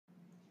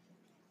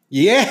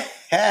Yeah,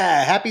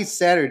 happy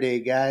Saturday,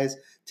 guys.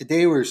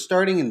 Today we're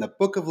starting in the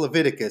book of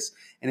Leviticus,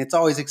 and it's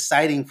always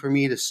exciting for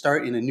me to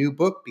start in a new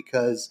book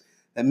because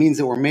that means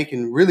that we're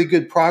making really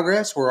good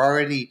progress. We're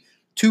already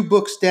 2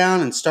 books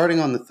down and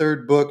starting on the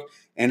third book,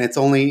 and it's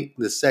only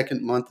the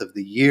second month of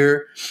the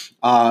year.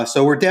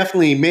 So we're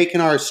definitely making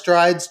our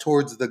strides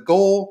towards the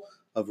goal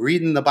of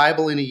reading the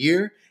Bible in a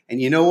year. And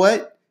you know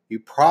what? You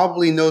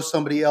probably know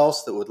somebody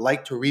else that would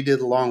like to read it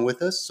along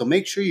with us. So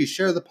make sure you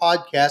share the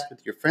podcast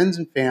with your friends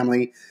and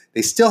family.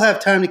 They still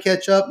have time to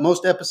catch up.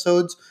 Most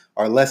episodes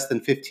are less than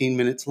 15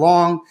 minutes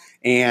long,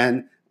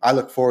 and I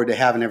look forward to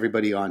having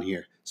everybody on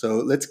here. So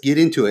let's get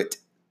into it.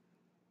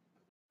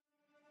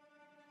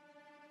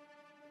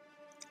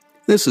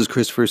 This is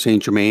Christopher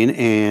St. Germain,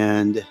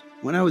 and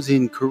when I was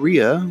in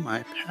Korea,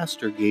 my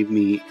pastor gave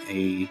me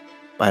a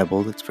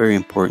Bible that's very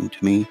important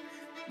to me,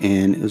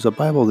 and it was a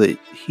Bible that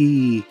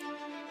he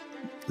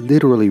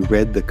literally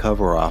read the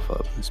cover off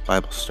of. This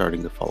Bible's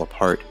starting to fall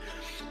apart.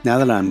 Now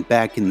that I'm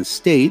back in the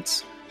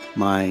States,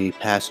 my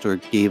pastor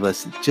gave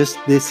us just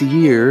this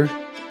year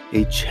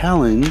a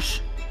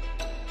challenge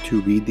to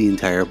read the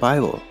entire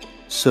Bible.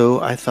 So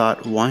I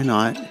thought, why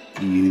not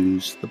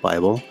use the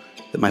Bible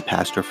that my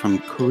pastor from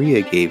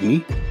Korea gave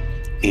me?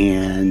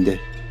 And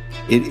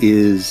it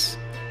is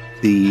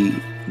the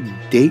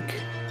Dake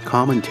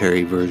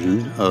commentary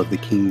version of the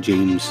King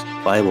James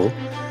Bible.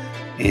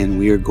 And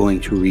we are going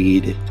to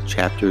read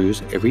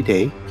chapters every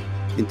day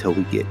until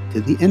we get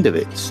to the end of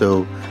it.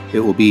 So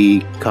it will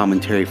be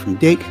commentary from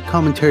Dake,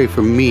 commentary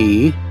from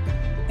me,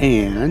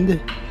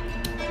 and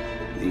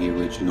the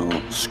original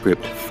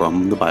script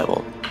from the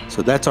Bible.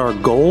 So that's our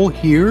goal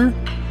here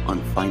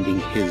on Finding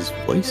His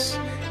Voice.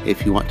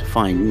 If you want to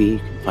find me, you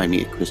can find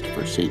me at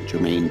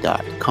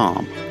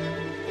ChristopherSt.Germain.com.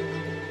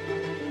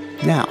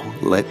 Now,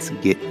 let's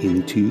get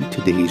into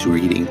today's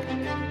reading.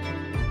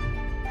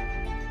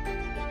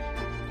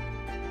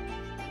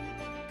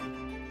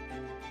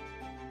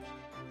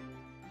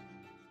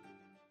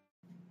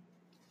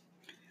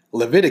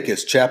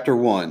 Leviticus chapter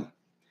 1.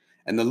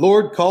 And the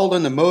Lord called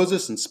unto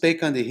Moses and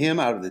spake unto him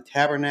out of the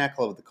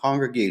tabernacle of the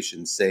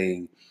congregation,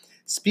 saying,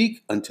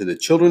 Speak unto the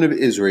children of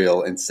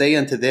Israel, and say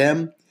unto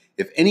them,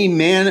 If any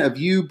man of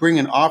you bring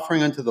an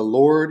offering unto the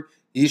Lord,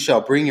 ye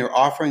shall bring your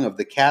offering of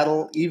the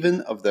cattle,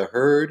 even of the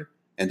herd,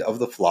 and of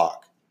the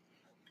flock.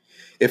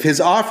 If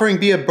his offering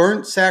be a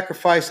burnt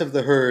sacrifice of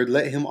the herd,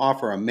 let him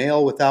offer a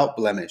male without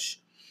blemish.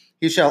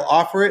 He shall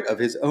offer it of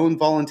his own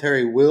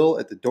voluntary will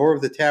at the door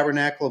of the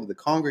tabernacle of the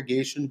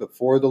congregation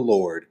before the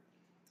Lord.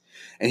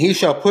 And he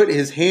shall put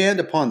his hand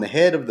upon the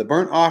head of the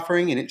burnt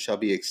offering, and it shall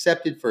be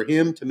accepted for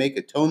him to make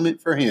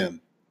atonement for him.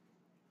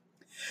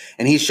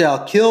 And he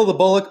shall kill the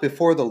bullock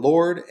before the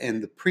Lord,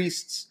 and the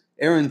priests,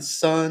 Aaron's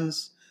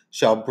sons,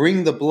 shall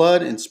bring the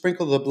blood and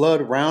sprinkle the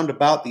blood round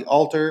about the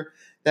altar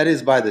that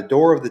is by the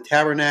door of the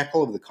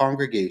tabernacle of the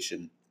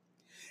congregation.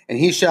 And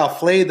he shall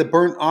flay the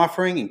burnt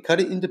offering and cut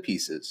it into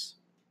pieces.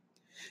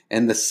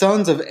 And the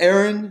sons of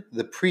Aaron,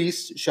 the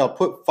priest, shall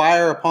put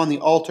fire upon the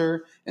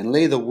altar and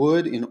lay the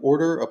wood in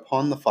order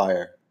upon the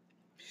fire.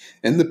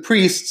 And the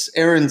priests,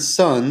 Aaron's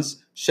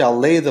sons, shall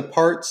lay the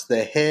parts,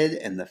 the head,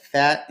 and the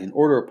fat in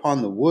order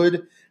upon the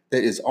wood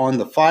that is on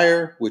the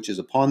fire, which is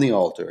upon the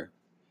altar.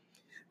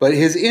 But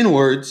his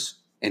inwards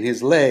and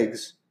his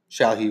legs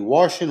shall he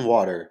wash in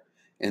water,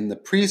 and the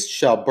priest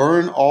shall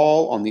burn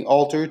all on the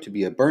altar to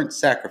be a burnt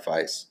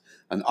sacrifice,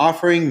 an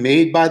offering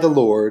made by the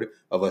Lord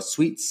of a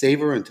sweet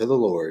savor unto the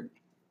Lord.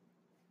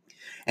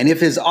 And if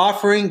his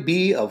offering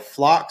be of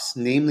flocks,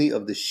 namely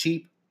of the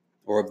sheep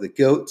or of the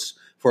goats,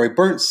 for a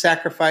burnt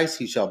sacrifice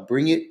he shall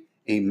bring it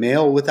a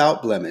male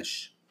without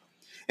blemish.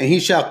 And he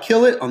shall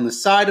kill it on the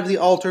side of the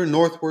altar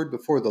northward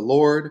before the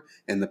Lord,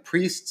 and the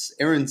priests,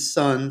 Aaron's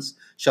sons,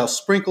 shall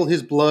sprinkle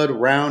his blood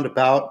round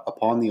about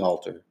upon the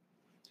altar.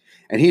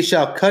 And he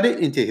shall cut it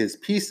into his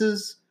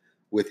pieces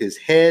with his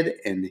head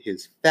and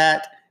his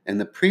fat, and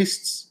the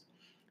priests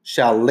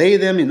shall lay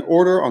them in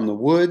order on the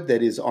wood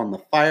that is on the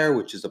fire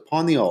which is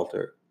upon the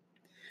altar.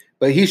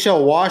 But he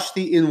shall wash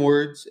the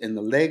inwards and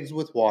the legs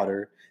with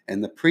water,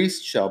 and the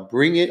priest shall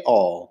bring it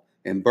all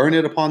and burn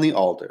it upon the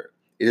altar.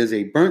 It is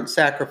a burnt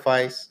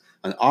sacrifice,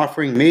 an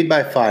offering made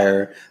by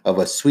fire of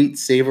a sweet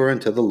savor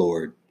unto the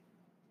Lord.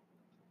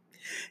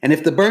 And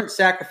if the burnt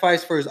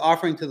sacrifice for his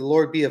offering to the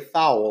Lord be of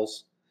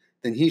fowls,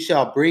 then he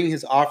shall bring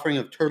his offering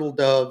of turtle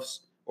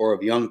doves or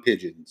of young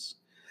pigeons.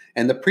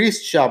 And the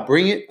priest shall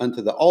bring it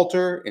unto the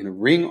altar, and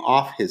wring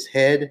off his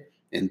head,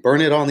 and burn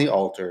it on the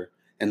altar.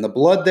 And the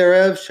blood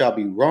thereof shall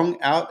be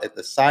wrung out at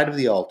the side of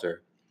the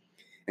altar.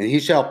 And he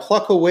shall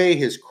pluck away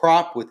his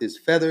crop with his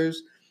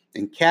feathers,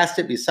 and cast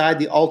it beside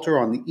the altar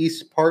on the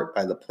east part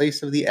by the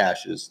place of the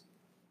ashes.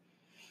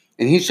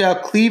 And he shall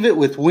cleave it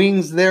with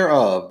wings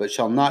thereof, but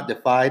shall not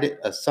divide it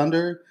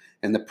asunder.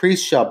 And the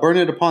priest shall burn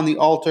it upon the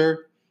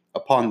altar,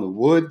 upon the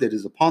wood that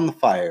is upon the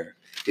fire.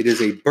 It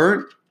is a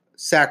burnt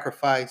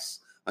sacrifice,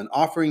 an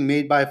offering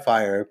made by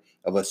fire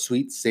of a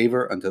sweet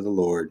savor unto the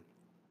Lord.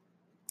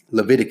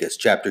 Leviticus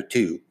chapter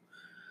 2.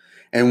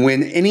 And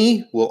when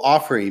any will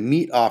offer a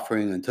meat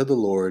offering unto the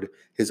Lord,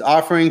 his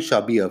offering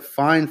shall be of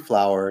fine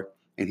flour,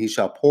 and he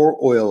shall pour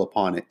oil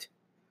upon it,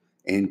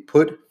 and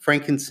put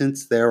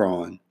frankincense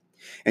thereon.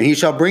 And he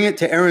shall bring it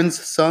to Aaron's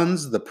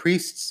sons, the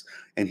priests,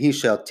 and he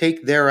shall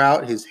take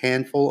thereout his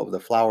handful of the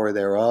flour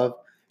thereof,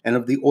 and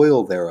of the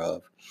oil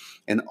thereof,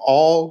 and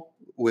all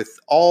with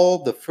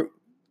all the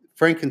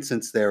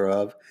frankincense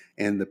thereof,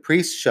 and the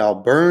priest shall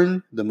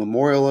burn the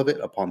memorial of it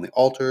upon the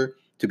altar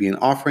to be an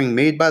offering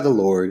made by the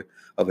Lord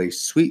of a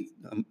sweet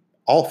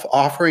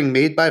offering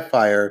made by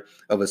fire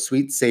of a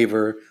sweet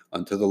savor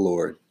unto the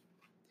Lord.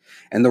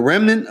 And the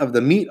remnant of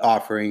the meat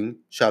offering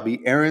shall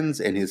be Aaron's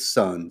and his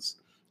sons.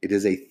 It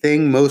is a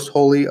thing most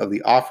holy of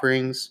the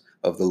offerings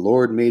of the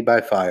Lord made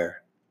by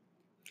fire.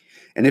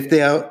 And if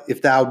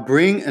thou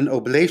bring an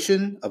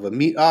oblation of a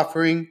meat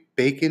offering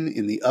baken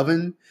in the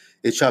oven,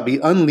 it shall be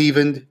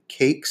unleavened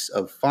cakes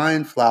of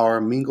fine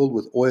flour mingled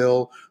with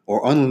oil,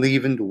 or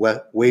unleavened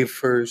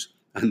wafers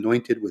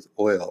anointed with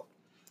oil.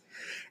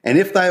 And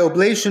if thy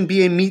oblation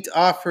be a meat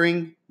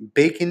offering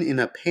baken in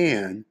a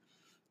pan,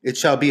 it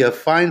shall be of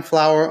fine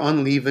flour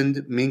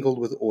unleavened, mingled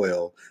with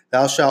oil.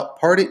 Thou shalt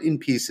part it in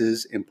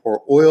pieces and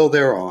pour oil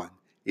thereon.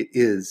 It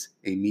is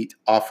a meat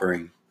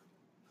offering.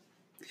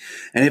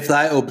 And if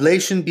thy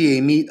oblation be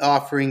a meat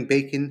offering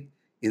baken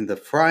in the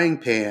frying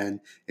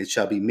pan, it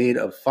shall be made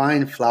of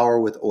fine flour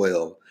with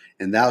oil.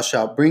 And thou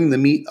shalt bring the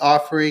meat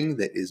offering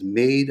that is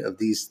made of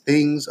these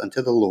things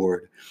unto the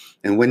Lord.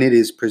 And when it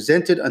is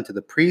presented unto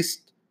the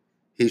priest,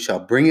 he shall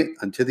bring it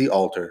unto the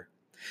altar.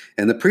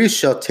 And the priest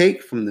shall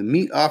take from the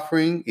meat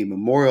offering a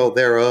memorial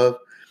thereof,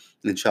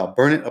 and shall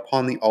burn it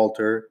upon the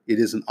altar. It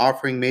is an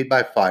offering made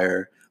by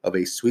fire of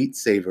a sweet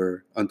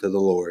savor unto the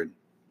Lord.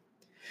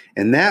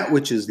 And that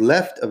which is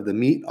left of the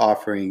meat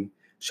offering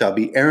shall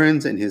be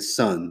Aaron's and his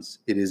sons.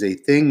 It is a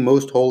thing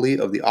most holy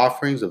of the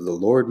offerings of the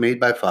Lord made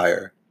by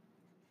fire.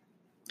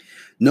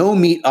 No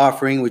meat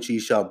offering which ye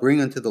shall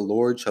bring unto the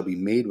Lord shall be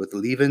made with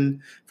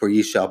leaven, for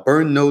ye shall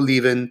burn no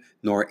leaven,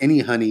 nor any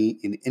honey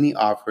in any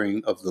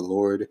offering of the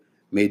Lord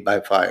made by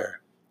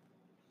fire.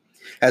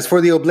 As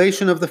for the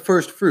oblation of the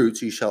first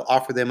fruits, ye shall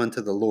offer them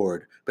unto the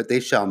Lord, but they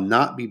shall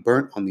not be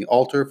burnt on the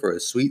altar for a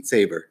sweet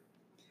savor.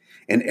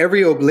 And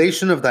every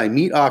oblation of thy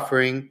meat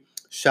offering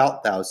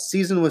shalt thou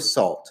season with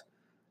salt.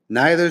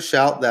 Neither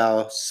shalt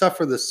thou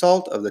suffer the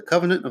salt of the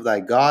covenant of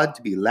thy God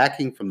to be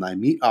lacking from thy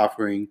meat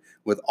offering.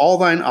 With all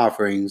thine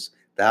offerings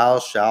thou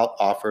shalt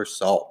offer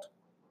salt.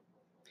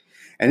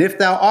 And if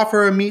thou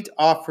offer a meat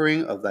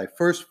offering of thy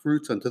first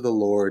fruits unto the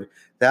Lord,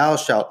 thou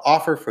shalt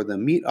offer for the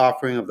meat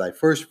offering of thy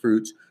first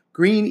fruits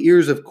green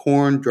ears of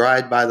corn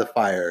dried by the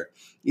fire,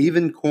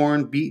 even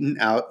corn beaten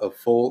out of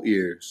full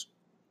ears.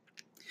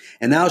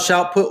 And thou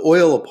shalt put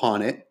oil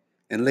upon it,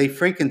 and lay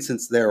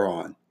frankincense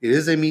thereon. It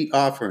is a meat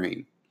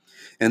offering.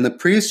 And the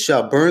priest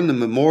shall burn the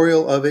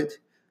memorial of it,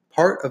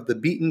 part of the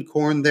beaten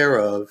corn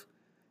thereof,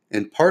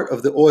 and part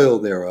of the oil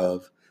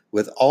thereof,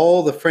 with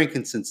all the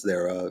frankincense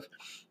thereof.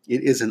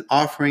 It is an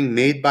offering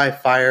made by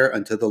fire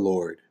unto the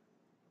Lord.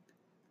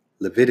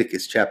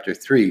 Leviticus chapter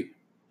 3.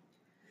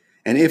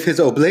 And if his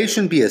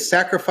oblation be a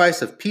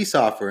sacrifice of peace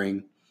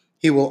offering,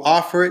 he will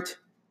offer it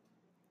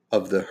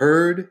of the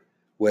herd,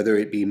 whether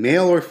it be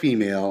male or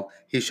female,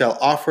 he shall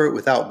offer it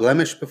without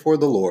blemish before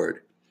the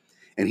Lord.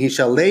 And he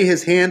shall lay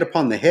his hand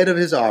upon the head of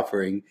his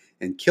offering,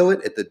 and kill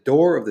it at the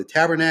door of the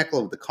tabernacle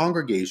of the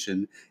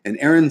congregation, and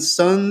Aaron's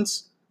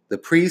sons, the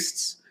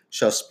priests,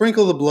 shall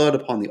sprinkle the blood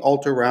upon the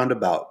altar round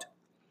about.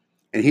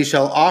 And he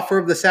shall offer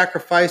of the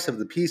sacrifice of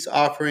the peace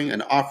offering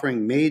an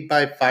offering made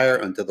by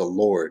fire unto the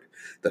Lord,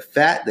 the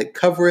fat that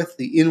covereth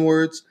the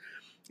inwards,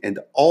 and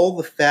all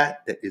the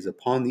fat that is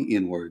upon the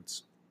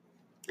inwards.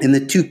 And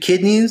the two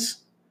kidneys,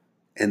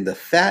 and the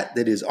fat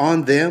that is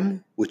on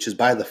them, which is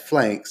by the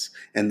flanks,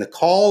 and the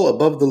caul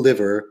above the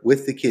liver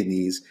with the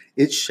kidneys,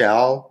 it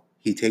shall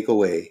he take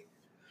away.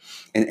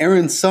 And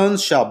Aaron's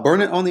sons shall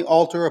burn it on the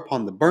altar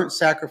upon the burnt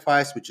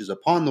sacrifice which is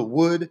upon the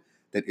wood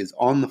that is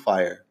on the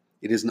fire.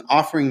 It is an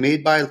offering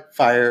made by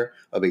fire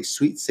of a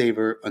sweet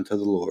savor unto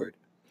the Lord.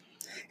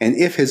 And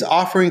if his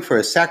offering for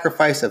a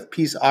sacrifice of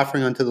peace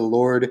offering unto the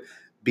Lord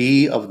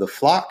be of the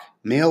flock,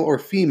 male or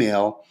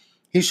female,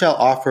 he shall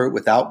offer it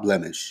without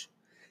blemish.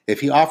 If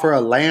he offer a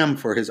lamb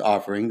for his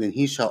offering, then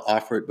he shall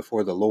offer it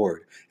before the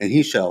Lord. And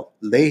he shall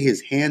lay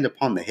his hand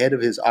upon the head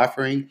of his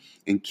offering,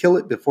 and kill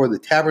it before the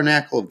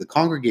tabernacle of the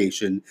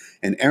congregation.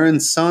 And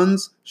Aaron's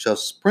sons shall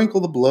sprinkle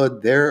the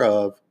blood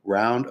thereof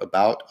round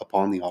about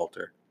upon the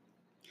altar.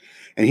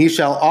 And he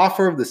shall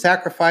offer of the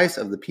sacrifice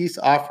of the peace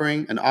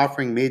offering an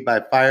offering made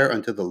by fire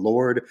unto the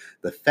Lord,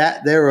 the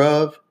fat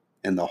thereof,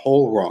 and the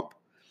whole rump.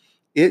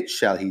 It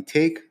shall he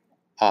take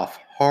off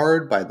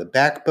hard by the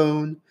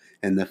backbone,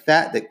 and the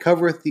fat that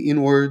covereth the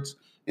inwards,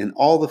 and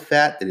all the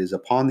fat that is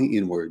upon the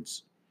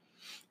inwards.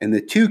 And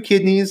the two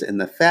kidneys, and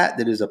the fat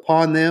that is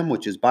upon them,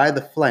 which is by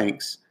the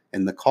flanks,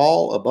 and the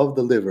caul above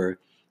the liver,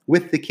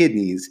 with the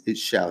kidneys, it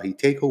shall he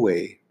take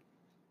away.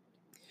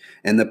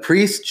 And the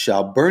priest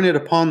shall burn it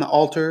upon the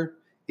altar.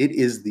 It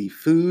is the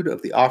food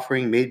of the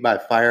offering made by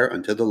fire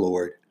unto the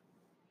Lord.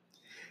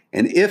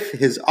 And if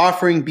his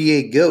offering be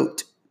a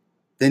goat,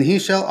 then he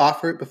shall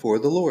offer it before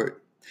the Lord.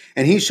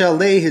 And he shall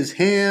lay his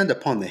hand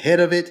upon the head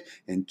of it,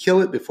 and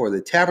kill it before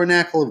the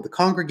tabernacle of the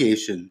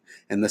congregation.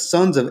 And the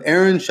sons of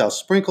Aaron shall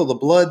sprinkle the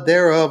blood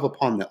thereof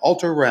upon the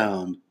altar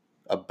round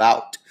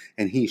about,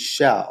 and he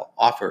shall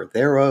offer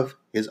thereof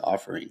his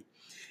offering,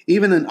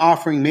 even an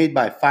offering made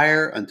by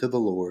fire unto the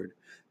Lord,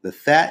 the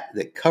fat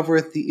that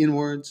covereth the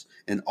inwards,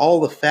 and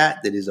all the fat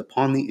that is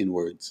upon the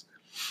inwards,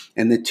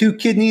 and the 2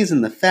 kidneys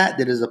and the fat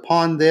that is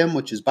upon them,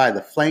 which is by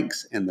the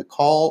flanks, and the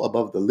caul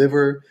above the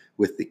liver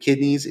with the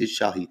kidneys, it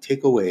shall he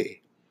take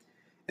away.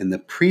 And the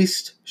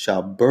priest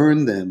shall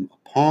burn them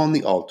upon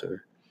the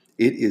altar.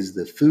 It is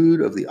the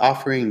food of the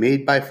offering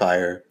made by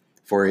fire,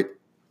 for it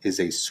is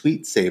a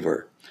sweet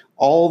savor.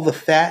 All the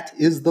fat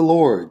is the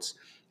Lord's.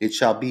 It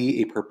shall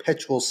be a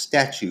perpetual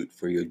statute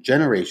for your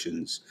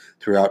generations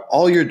throughout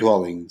all your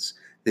dwellings,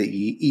 that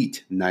ye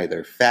eat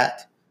neither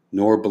fat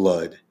nor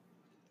blood.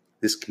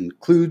 This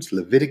concludes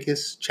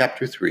Leviticus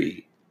chapter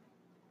 3.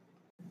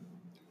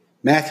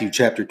 Matthew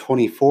chapter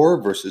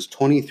 24, verses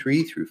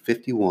 23 through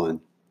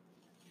 51.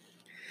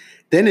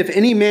 Then if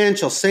any man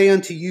shall say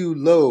unto you,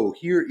 Lo,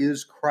 here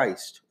is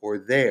Christ, or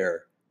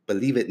there,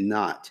 believe it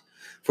not.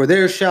 For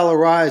there shall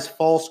arise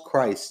false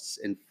Christs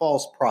and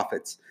false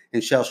prophets,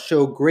 and shall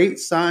show great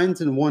signs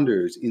and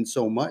wonders,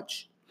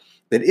 insomuch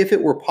that if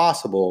it were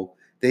possible,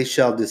 they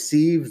shall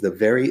deceive the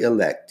very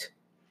elect.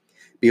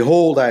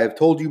 Behold, I have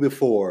told you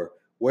before.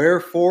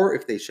 Wherefore,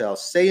 if they shall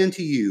say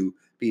unto you,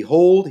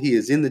 Behold, he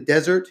is in the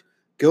desert,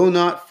 go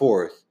not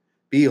forth.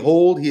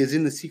 Behold, he is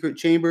in the secret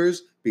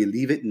chambers,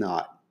 believe it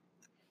not.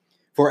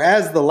 For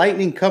as the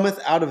lightning cometh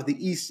out of the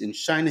east and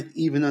shineth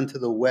even unto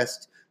the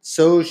west,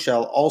 so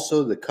shall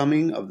also the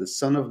coming of the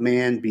Son of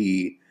Man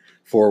be.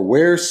 For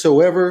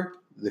wheresoever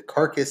the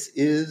carcass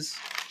is,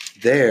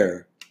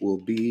 there will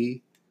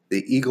be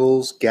the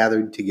eagles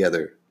gathered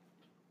together.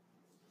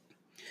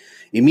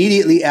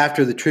 Immediately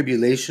after the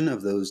tribulation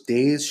of those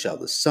days shall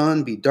the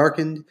sun be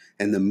darkened,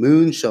 and the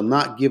moon shall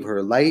not give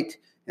her light,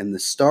 and the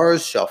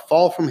stars shall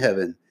fall from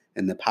heaven,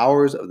 and the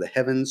powers of the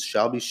heavens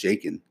shall be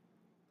shaken.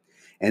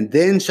 And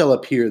then shall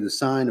appear the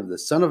sign of the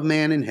Son of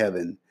Man in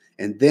heaven,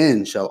 and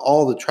then shall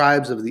all the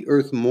tribes of the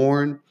earth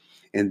mourn,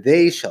 and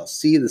they shall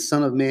see the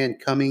Son of Man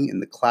coming in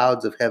the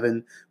clouds of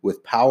heaven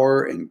with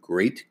power and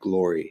great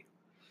glory.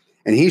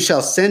 And he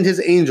shall send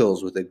his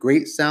angels with a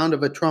great sound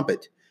of a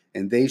trumpet,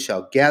 and they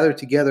shall gather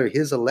together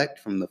his elect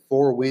from the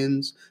 4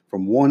 winds,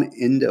 from one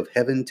end of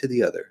heaven to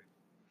the other.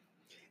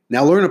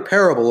 Now learn a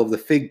parable of the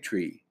fig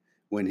tree.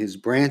 When his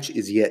branch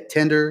is yet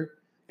tender,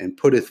 and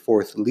putteth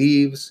forth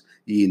leaves,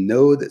 ye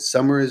know that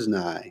summer is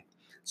nigh.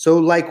 So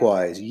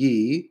likewise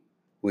ye,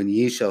 when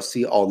ye shall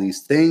see all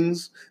these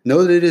things,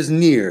 know that it is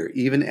near,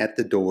 even at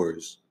the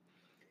doors.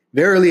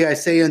 Verily I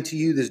say unto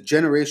you, this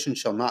generation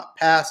shall not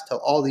pass till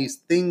all these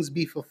things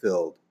be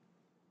fulfilled.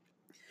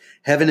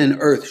 Heaven and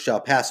earth shall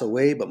pass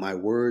away, but my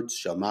words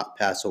shall not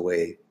pass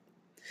away.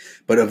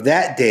 But of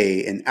that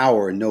day and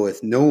hour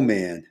knoweth no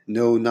man,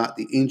 no, not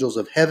the angels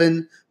of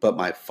heaven, but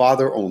my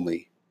Father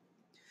only.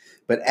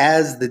 But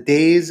as the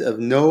days of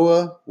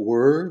Noah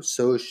were,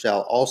 so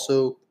shall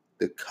also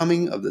the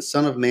coming of the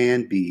Son of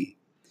Man be.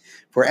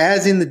 For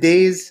as in the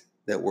days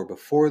that were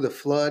before the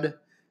flood,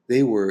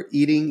 they were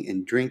eating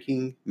and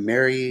drinking,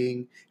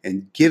 marrying,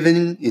 and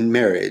giving in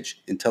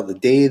marriage, until the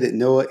day that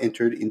Noah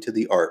entered into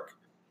the ark,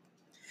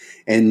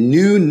 and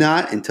knew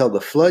not until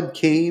the flood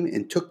came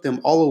and took them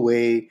all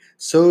away,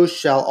 so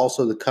shall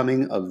also the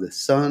coming of the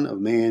Son of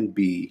Man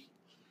be.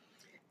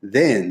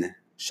 Then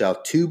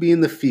shall 2 be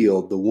in the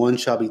field, the one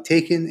shall be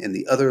taken and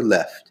the other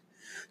left.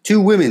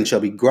 2 women shall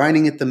be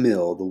grinding at the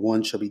mill, the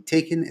one shall be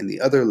taken and the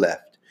other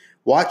left.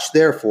 Watch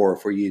therefore,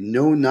 for ye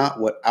know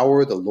not what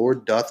hour the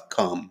Lord doth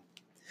come.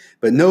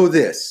 But know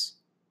this,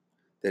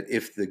 that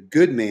if the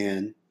good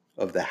man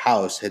of the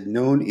house had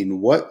known in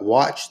what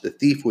watch the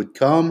thief would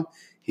come,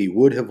 he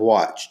would have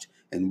watched,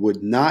 and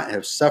would not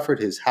have suffered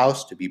his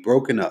house to be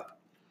broken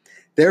up.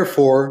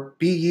 Therefore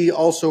be ye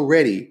also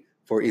ready,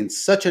 for in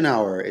such an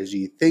hour as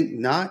ye think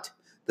not,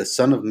 the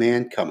Son of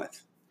Man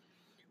cometh.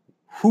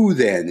 Who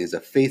then is a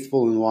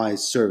faithful and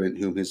wise servant,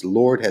 whom his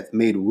Lord hath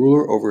made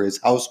ruler over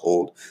his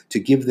household, to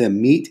give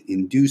them meat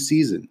in due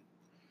season?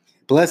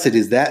 Blessed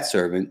is that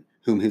servant,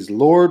 whom his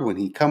Lord, when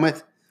he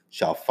cometh,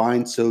 shall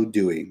find so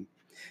doing.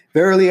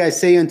 Verily I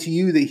say unto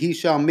you, that he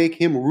shall make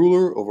him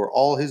ruler over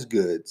all his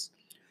goods.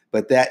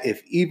 And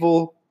if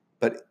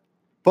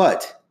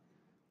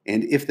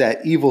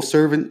that evil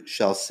servant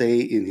shall say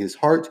in his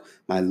heart,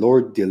 My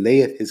Lord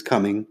delayeth his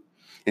coming,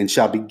 and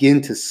shall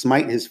begin to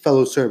smite his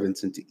fellow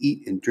servants, and to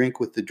eat and drink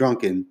with the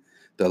drunken,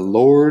 the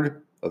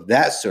Lord of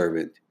that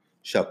servant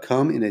shall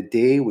come in a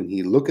day when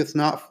he looketh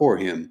not for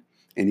him,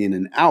 and in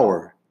an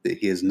hour that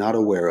he is not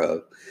aware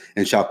of,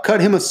 and shall cut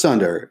him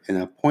asunder, and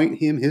appoint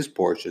him his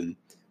portion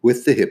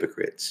with the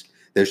hypocrites.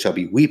 There shall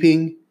be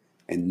weeping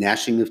and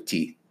gnashing of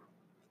teeth.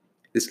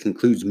 This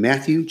concludes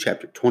Matthew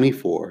chapter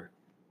 24.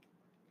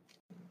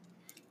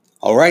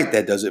 All right,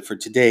 that does it for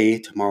today.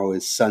 Tomorrow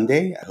is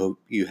Sunday. I hope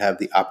you have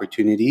the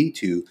opportunity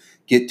to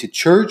get to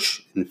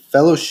church and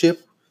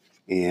fellowship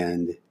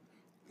and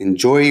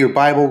enjoy your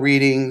Bible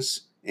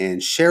readings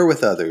and share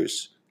with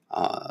others.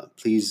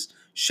 Please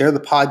share the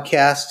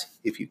podcast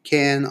if you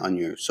can on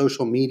your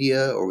social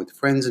media or with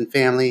friends and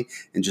family,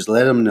 and just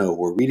let them know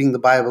we're reading the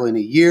Bible in a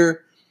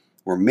year,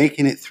 we're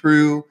making it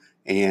through,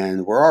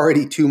 and we're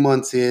already 2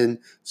 months in,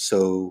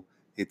 so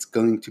it's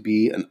going to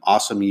be an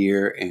awesome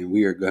year, and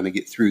we are going to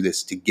get through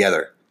this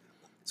together.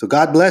 So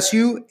God bless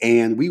you,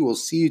 and we will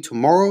see you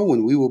tomorrow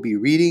when we will be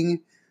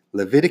reading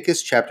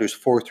Leviticus chapters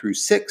 4 through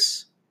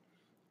 6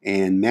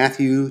 and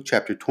Matthew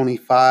chapter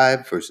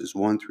 25, verses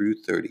 1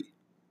 through 30.